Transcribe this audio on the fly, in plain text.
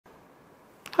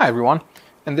Hi everyone.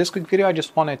 In this quick video I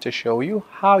just wanted to show you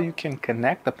how you can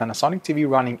connect the Panasonic TV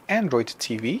running Android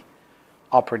TV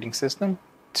operating system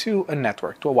to a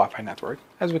network, to a Wi-Fi network.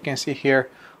 As we can see here,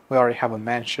 we already have a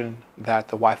mention that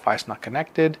the Wi-Fi is not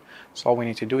connected, so all we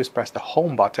need to do is press the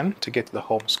home button to get to the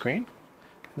home screen.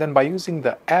 Then by using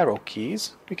the arrow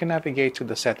keys, we can navigate to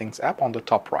the settings app on the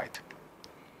top right.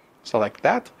 Select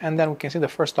that, and then we can see the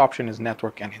first option is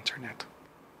network and internet.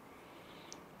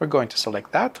 We're going to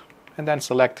select that and then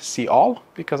select see all,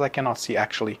 because I cannot see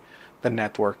actually the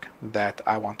network that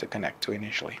I want to connect to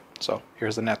initially. So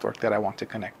here's the network that I want to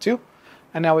connect to,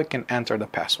 and now we can enter the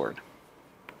password.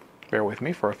 Bear with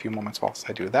me for a few moments whilst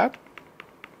I do that.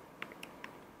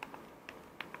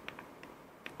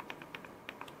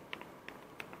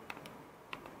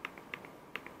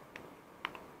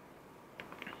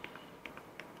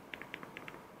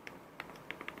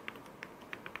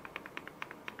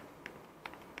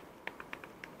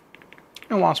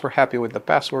 And once we're happy with the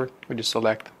password, we just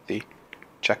select the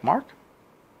check mark,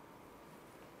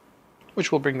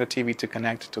 which will bring the TV to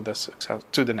connect to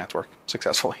the network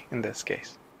successfully in this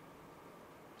case.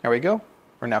 There we go.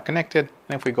 We're now connected,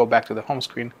 and if we go back to the home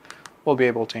screen, we'll be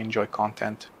able to enjoy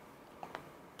content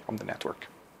from the network.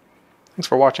 Thanks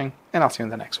for watching, and I'll see you in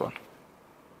the next one.